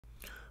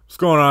What's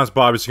going on? It's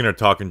Bobby Skinner,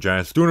 Talking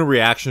Giants. Doing a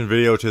reaction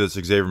video to this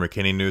Xavier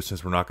McKinney news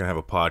since we're not going to have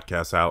a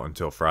podcast out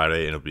until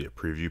Friday. It'll be a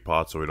preview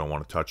pod, so we don't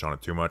want to touch on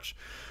it too much.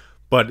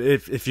 But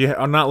if you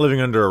are not living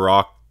under a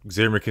rock,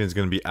 Xavier McKinney is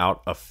going to be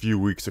out a few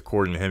weeks.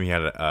 According to him, he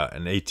had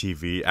an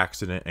ATV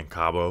accident in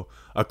Cabo.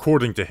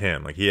 According to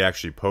him, like he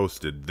actually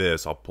posted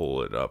this. I'll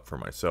pull it up for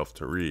myself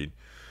to read.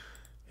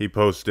 He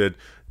posted,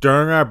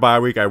 "During our bye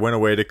week, I went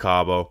away to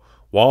Cabo.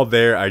 While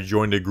there, I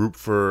joined a group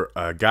for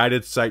a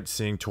guided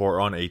sightseeing tour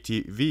on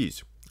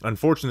ATVs.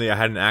 Unfortunately, I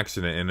had an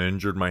accident and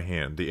injured my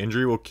hand. The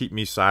injury will keep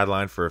me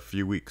sidelined for a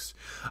few weeks.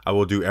 I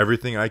will do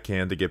everything I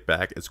can to get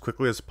back as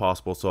quickly as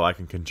possible so I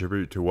can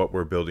contribute to what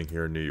we're building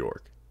here in New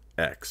York.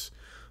 X."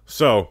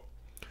 So,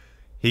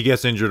 he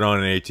gets injured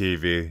on an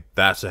ATV.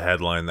 That's a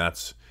headline.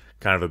 That's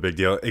kind of a big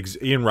deal.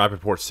 Ian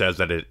Rappaport says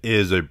that it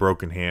is a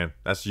broken hand.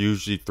 That's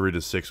usually 3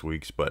 to 6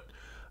 weeks, but,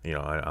 you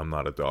know, I'm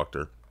not a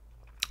doctor.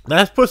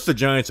 That puts the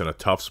Giants in a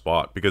tough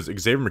spot because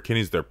Xavier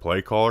McKinney's their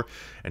play caller,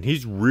 and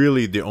he's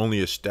really the only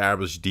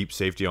established deep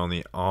safety on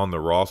the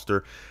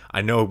roster.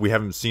 I know we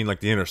haven't seen like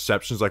the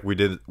interceptions like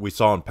we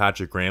saw in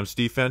Patrick Graham's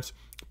defense,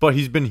 but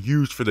he's been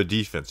huge for the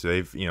defense.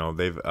 They've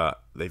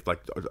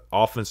like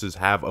offenses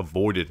have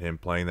avoided him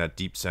playing that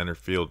deep center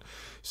field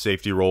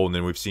safety role, and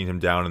then we've seen him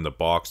down in the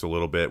box a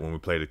little bit when we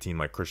played a team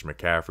like Christian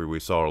McCaffrey. We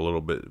saw a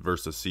little bit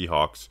versus the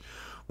Seahawks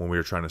when we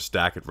were trying to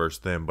stack it versus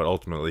them, but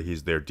ultimately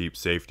he's their deep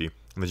safety.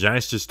 And the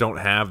Giants just don't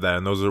have that,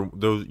 and those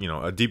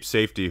a deep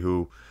safety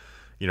who,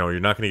 you're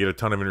not going to get a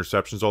ton of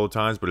interceptions all the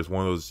times, but it's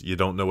one of those you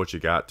don't know what you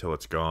got till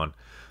it's gone.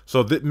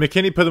 So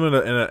McKinney put them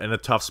in a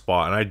tough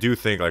spot, and I do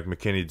think like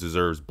McKinney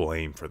deserves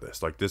blame for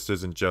this. Like this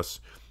isn't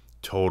just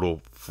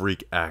total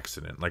freak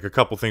accident. Like a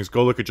couple things.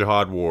 Go look at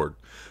Jihad Ward's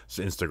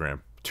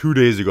Instagram. 2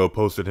 days ago,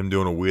 posted him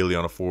doing a wheelie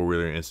on a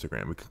four-wheeler on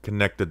Instagram. We can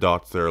connect the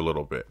dots there a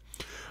little bit.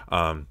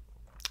 And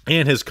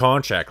his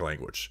contract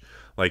language.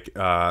 Like,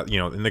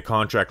 in the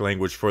contract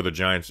language for the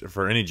Giants,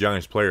 for any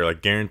Giants player,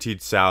 like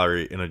guaranteed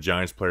salary in a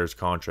Giants player's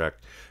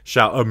contract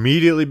shall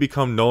immediately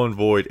become null and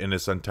void in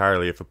its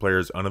entirety if a player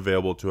is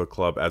unavailable to a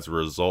club as a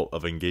result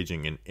of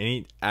engaging in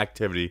any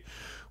activity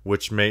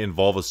which may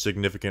involve a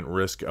significant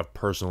risk of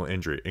personal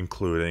injury,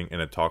 including,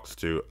 and it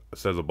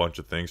says a bunch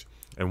of things,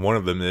 and one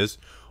of them is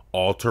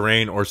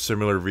all-terrain or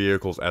similar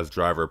vehicles as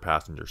driver or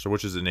passenger, so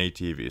which is an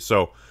ATV.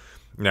 So,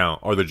 now,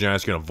 are the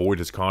Giants going to void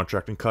his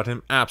contract and cut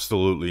him?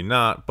 Absolutely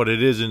not. But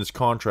it is in his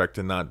contract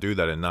to not do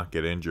that and not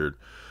get injured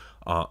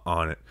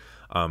on it.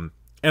 And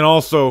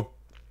also,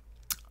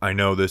 I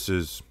know this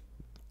is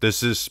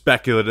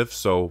speculative,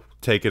 so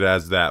take it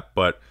as that.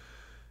 But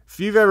if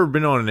you've ever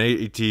been on an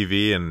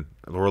ATV and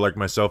or like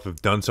myself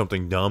have done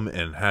something dumb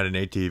and had an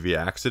ATV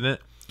accident,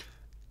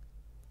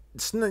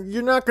 it's not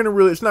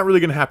really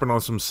going to happen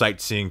on some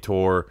sightseeing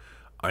tour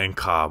in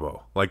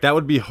Cabo. Like that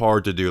would be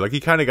hard to do. Like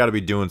he kind of got to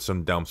be doing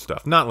some dumb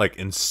stuff, not like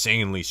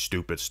insanely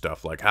stupid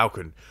stuff. Like how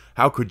could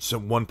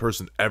one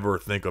person ever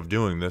think of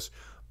doing this?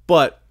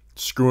 But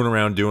screwing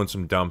around doing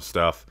some dumb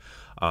stuff.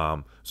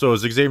 So is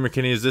Xavier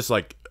McKinney, is this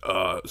like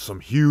some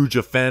huge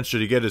offense?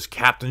 Should he get his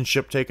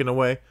captainship taken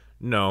away?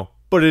 No,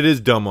 but it is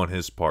dumb on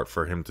his part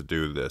for him to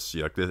do this.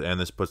 Like this, and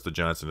this puts the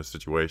Giants in a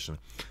situation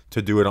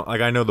to do it.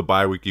 Like I know the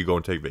bye week you go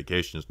and take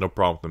vacations, no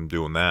problem with them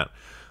doing that,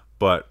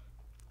 but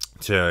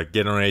to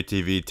get on an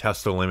ATV,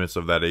 test the limits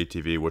of that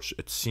ATV, which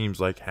it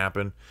seems like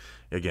happen.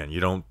 Again, you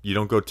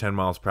don't go 10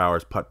 miles per hour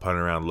putt-putting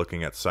around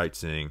looking at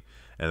sightseeing,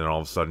 and then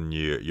all of a sudden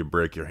you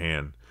break your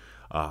hand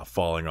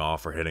falling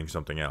off or hitting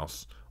something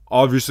else.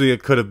 Obviously,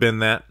 it could have been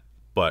that,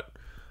 but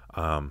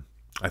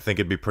I think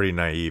it'd be pretty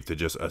naive to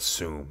just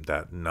assume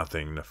that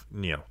nothing,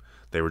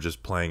 they were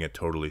just playing it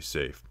totally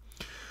safe.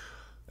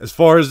 As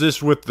far as this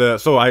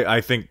so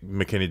I think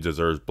McKinney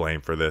deserves blame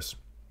for this.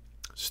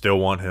 Still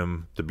want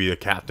him to be the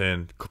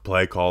captain,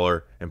 play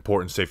caller,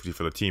 important safety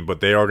for the team,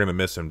 but they are going to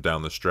miss him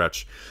down the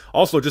stretch.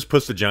 Also, just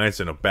puts the Giants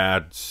in a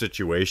bad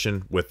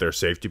situation with their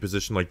safety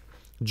position. Like,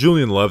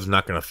 Julian Love's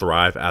not going to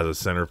thrive as a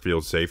center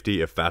field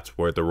safety if that's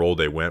where the role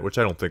they went, which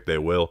I don't think they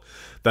will.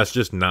 That's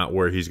just not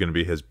where he's going to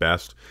be his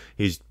best.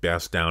 He's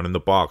best down in the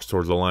box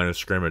towards the line of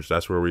scrimmage.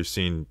 That's where we've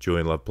seen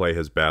Julian Love play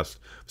his best.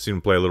 We've seen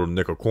him play a little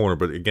nickel corner,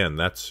 but again,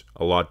 that's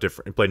a lot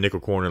different. He played nickel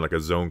corner in like a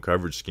zone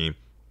coverage scheme.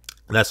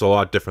 That's a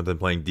lot different than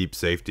playing deep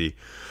safety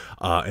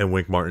and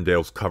Wink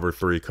Martindale's cover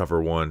 3,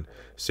 cover 1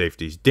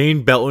 safeties.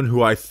 Dane Belton,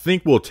 who I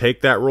think will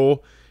take that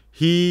role,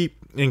 he,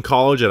 in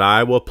college at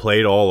Iowa,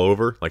 played all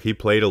over. Like, he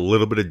played a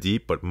little bit of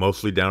deep, but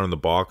mostly down in the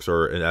box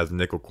or as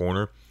nickel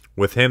corner.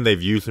 With him,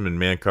 they've used him in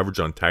man coverage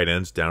on tight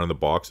ends down in the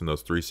box in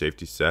those 3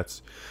 safety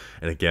sets.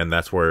 And again,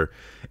 that's where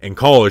in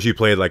college he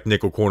played like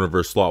nickel corner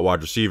versus slot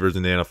wide receivers.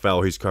 In the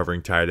NFL, he's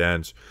covering tight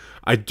ends.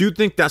 I do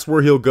think that's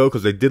where he'll go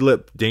because they did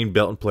let Dane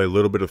Belton play a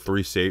little bit of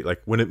 3 safety.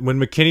 Like when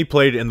McKinney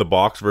played in the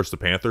box versus the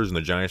Panthers and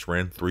the Giants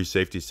ran 3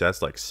 safety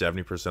sets like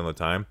 70% of the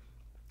time,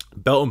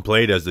 Belton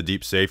played as the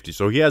deep safety.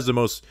 So he has the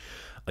most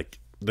like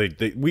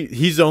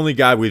he's the only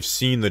guy we've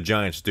seen the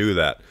Giants do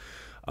that.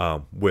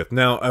 With.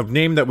 Now, a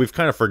name that we've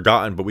kind of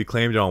forgotten, but we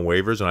claimed it on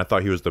waivers, and I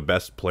thought he was the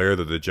best player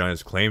that the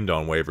Giants claimed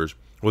on waivers,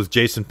 was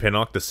Jason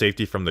Pinnock, the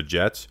safety from the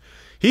Jets.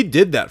 he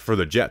did that for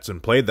the Jets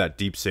and played that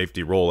deep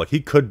safety role. Like,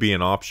 he could be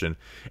an option.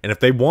 And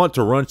if they want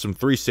to run some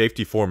 3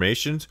 safety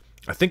formations,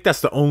 I think that's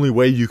the only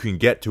way you can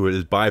get to it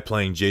is by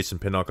playing Jason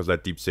Pinnock as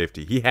that deep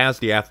safety. He has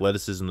the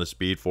athleticism, the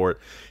speed for it.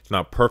 He's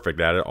not perfect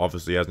at it.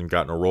 Obviously, he hasn't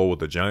gotten a role with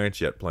the Giants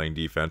yet playing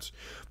defense.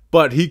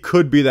 But he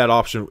could be that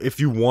option if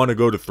you want to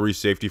go to 3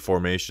 safety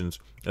formations,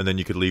 and then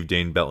you could leave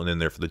Dane Belton in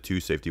there for the 2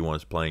 safety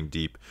ones playing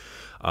deep.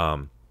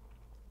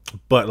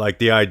 But like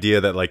the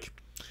idea that like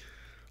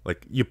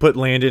you put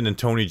Landon and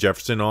Tony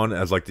Jefferson on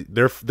as like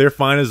they're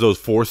fine as those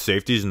 4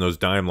 safeties and those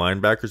dime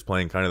linebackers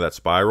playing kind of that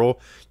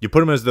spiral. You put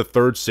them as the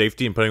 3rd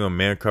safety and putting them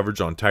man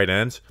coverage on tight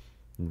ends.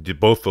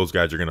 Both those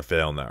guys are going to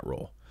fail in that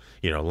role.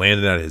 You know,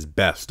 Landon at his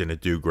best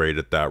didn't do great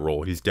at that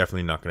role. He's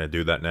definitely not going to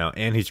do that now.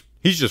 And he's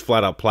just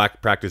flat out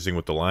practicing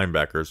with the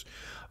linebackers.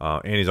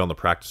 And he's on the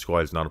practice squad.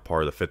 He's not a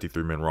part of the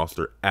 53-man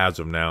roster as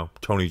of now.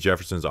 Tony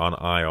Jefferson's on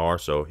IR,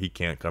 so he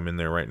can't come in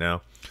there right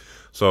now.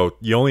 So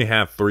you only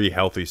have 3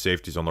 healthy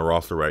safeties on the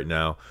roster right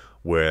now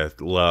with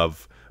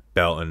Love,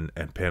 Belton,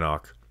 and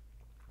Pinnock.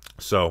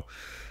 So,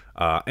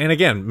 and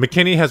again,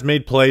 McKinney has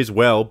made plays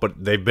well,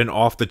 but they've been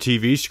off the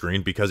TV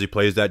screen because he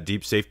plays that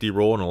deep safety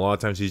role, and a lot of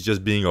times he's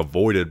just being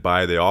avoided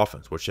by the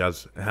offense, which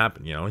has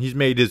happened. You know, he's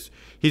made his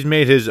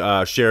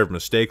share of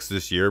mistakes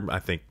this year. I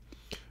think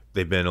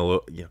they've been a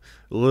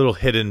little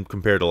hidden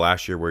compared to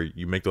last year, where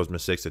you make those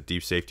mistakes at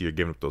deep safety, you're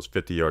giving up those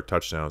 50-yard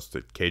touchdowns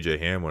to KJ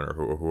Hamlin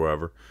or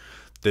whoever.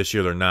 This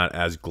year they're not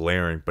as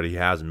glaring, but he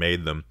has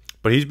made them.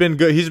 But he's been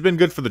good. He's been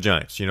good for the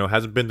Giants. You know,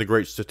 hasn't been the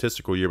great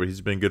statistical year, but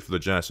he's been good for the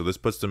Giants. So this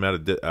puts them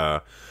at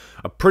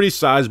a pretty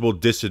sizable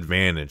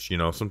disadvantage. You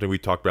know, something we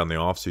talked about in the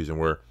offseason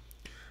where,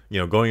 you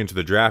know, going into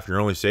the draft,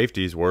 your only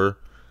safeties were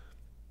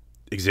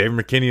Xavier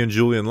McKinney and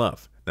Julian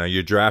Love. Now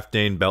you draft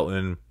Dane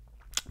Belton,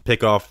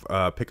 pick up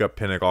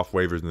Pinnock off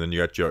waivers, and then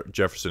you got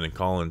Jefferson and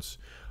Collins.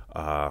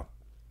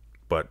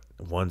 But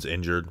one's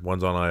injured,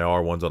 one's on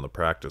IR, one's on the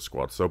practice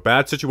squad. So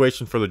bad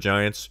situation for the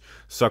Giants.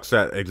 Sucks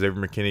that Xavier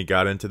McKinney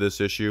got into this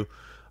issue.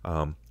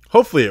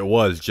 Hopefully it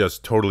was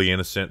just totally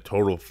innocent,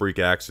 total freak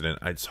accident.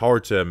 It's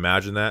hard to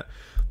imagine that.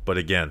 But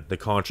again, the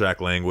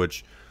contract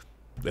language,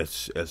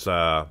 it's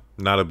not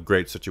a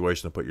great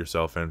situation to put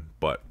yourself in.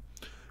 But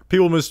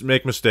people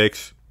make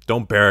mistakes.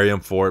 Don't bury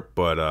them for it.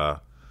 But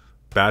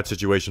bad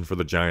situation for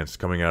the Giants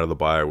coming out of the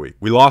bye week.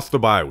 We lost the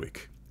bye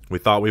week. We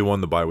thought we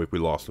won the bye week. We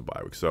lost the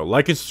bye week. So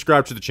like and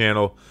subscribe to the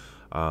channel.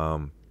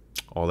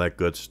 All that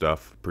good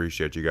stuff.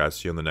 Appreciate you guys.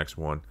 See you on the next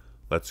one.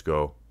 Let's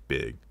go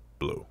Big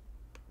Blue.